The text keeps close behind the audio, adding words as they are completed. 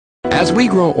As we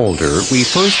grow older, we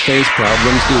first face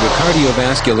problems due to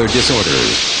cardiovascular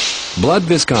disorders. Blood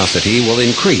viscosity will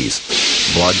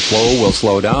increase, blood flow will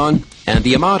slow down, and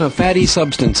the amount of fatty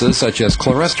substances such as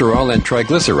cholesterol and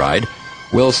triglyceride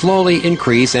will slowly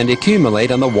increase and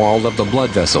accumulate on the wall of the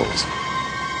blood vessels.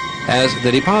 As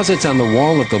the deposits on the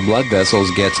wall of the blood vessels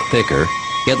gets thicker,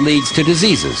 it leads to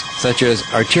diseases such as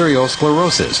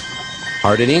arteriosclerosis,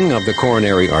 hardening of the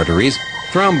coronary arteries,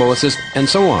 thrombosis, and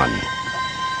so on.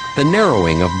 The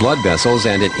narrowing of blood vessels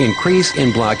and an increase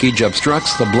in blockage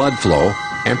obstructs the blood flow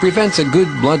and prevents a good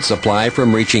blood supply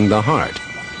from reaching the heart.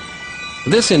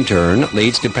 This in turn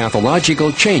leads to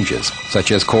pathological changes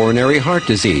such as coronary heart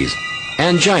disease,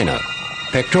 angina,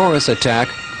 pectoris attack,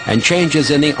 and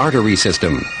changes in the artery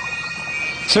system.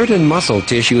 Certain muscle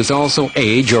tissues also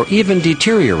age or even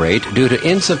deteriorate due to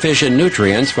insufficient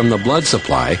nutrients from the blood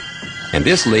supply, and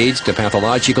this leads to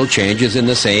pathological changes in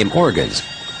the same organs.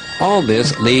 All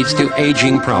this leads to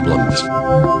aging problems.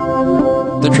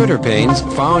 The triterpenes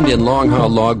found in long-haul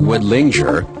logwood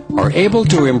linger are able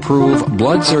to improve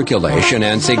blood circulation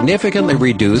and significantly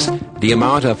reduce the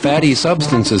amount of fatty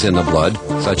substances in the blood,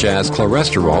 such as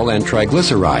cholesterol and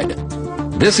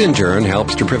triglyceride. This in turn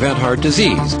helps to prevent heart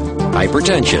disease,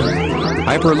 hypertension,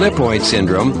 hyperlipoid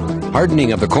syndrome,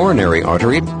 hardening of the coronary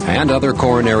artery, and other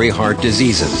coronary heart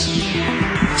diseases.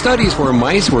 Studies where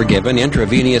mice were given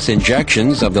intravenous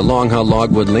injections of the long-haul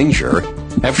logwood linger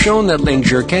have shown that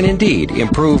linger can indeed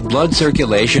improve blood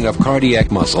circulation of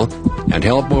cardiac muscle and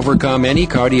help overcome any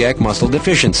cardiac muscle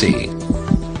deficiency.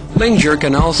 Linger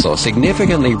can also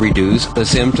significantly reduce the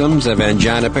symptoms of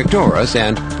angina pectoris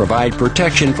and provide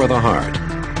protection for the heart.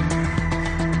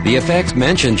 The effects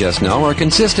mentioned just now are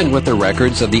consistent with the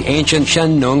records of the ancient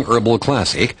Shen Nung herbal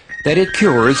classic that it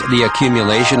cures the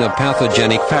accumulation of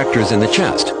pathogenic factors in the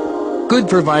chest, good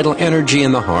for vital energy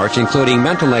in the heart, including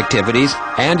mental activities,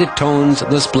 and it tones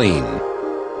the spleen.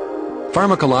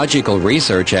 Pharmacological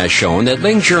research has shown that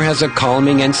linger has a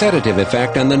calming and sedative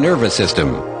effect on the nervous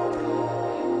system.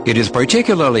 It is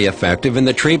particularly effective in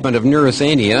the treatment of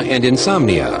neurasthenia and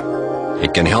insomnia.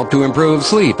 It can help to improve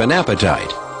sleep and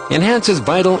appetite, enhances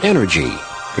vital energy,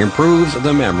 improves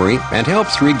the memory, and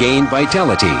helps regain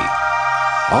vitality.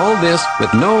 All this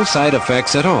with no side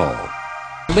effects at all.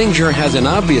 Linger has an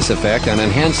obvious effect on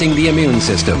enhancing the immune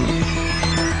system.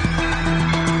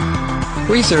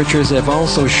 Researchers have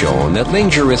also shown that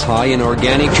linger is high in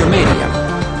organic germanium,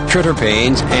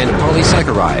 triterpenes, and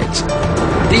polysaccharides.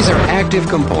 These are active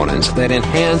components that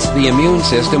enhance the immune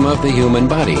system of the human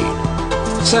body.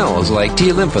 Cells like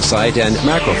T lymphocyte and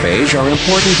macrophage are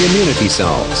important immunity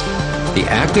cells. The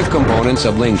active components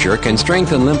of linger can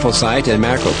strengthen lymphocyte and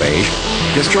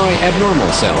macrophage, destroy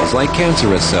abnormal cells like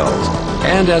cancerous cells,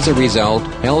 and as a result,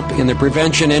 help in the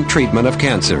prevention and treatment of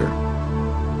cancer.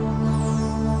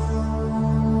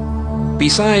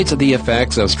 Besides the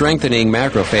effects of strengthening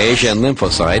macrophage and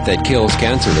lymphocyte that kills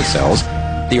cancerous cells,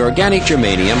 the organic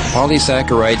germanium,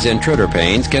 polysaccharides, and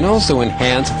triterpenes can also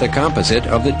enhance the composite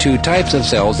of the two types of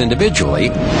cells individually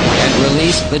and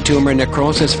release the tumor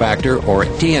necrosis factor, or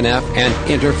TNF, and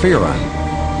interferon.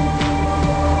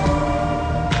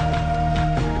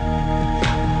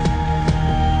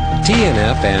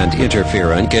 TNF and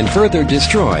interferon can further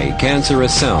destroy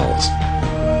cancerous cells.